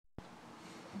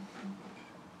And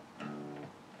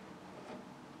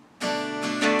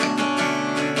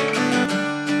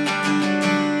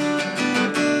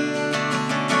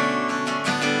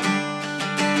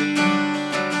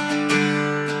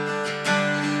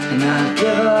I'd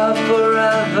give up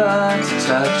forever to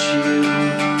touch you,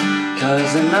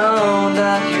 'cause I know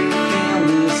that you feel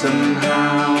me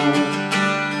somehow.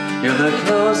 You're the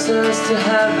closest to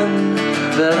heaven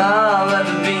that I'll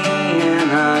ever be,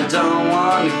 and I don't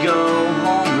want to go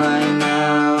home right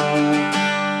now.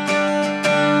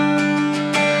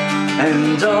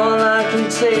 And all I can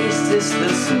taste is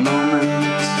this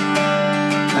moment,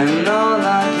 and all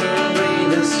I can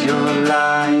breathe is your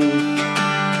life.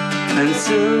 And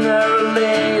sooner or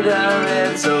later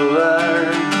it's over,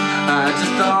 I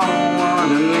just don't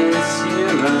wanna miss you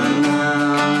right now.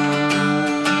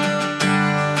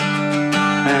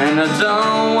 And I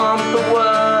don't want the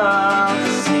world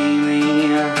to see me,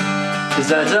 'cause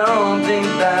I don't think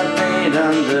that they'd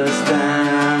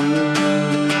understand.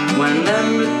 When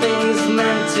everything's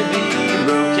meant to be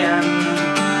broken,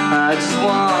 I just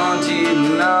want you to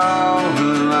know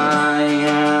who I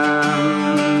am.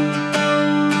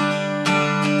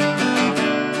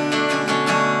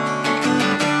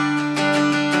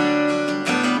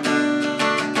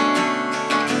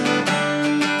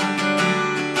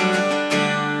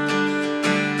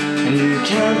 And you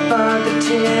can't find the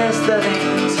tears that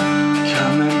ain't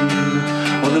coming,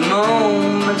 or the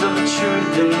moment of the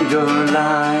truth in your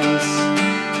lies.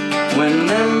 When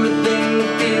everything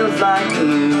feels like the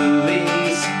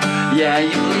movies, yeah,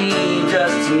 you bleed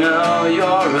just to know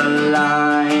you're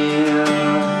alive.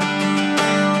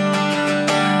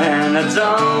 And I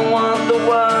don't want the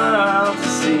world to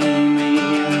see me,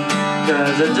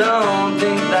 'cause I don't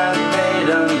think that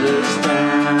they'd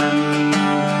understand.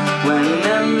 When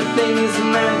everything's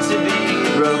meant to be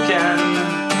broken,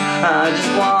 I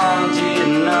just want you to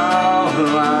know who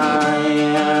I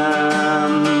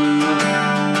am.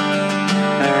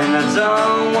 And I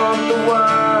don't want the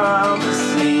world to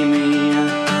see me,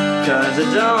 'cause I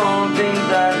don't think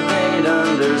that they'd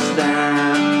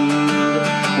understand.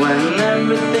 When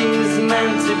everything's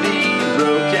meant to be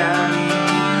broken,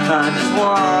 I just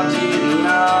want you to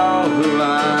know who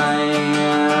I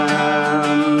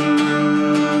am.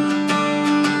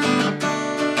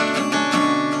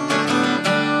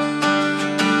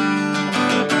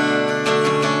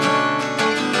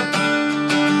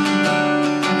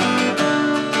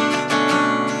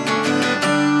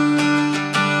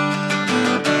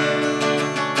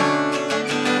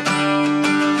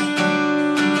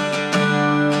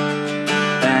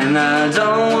 And I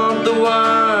don't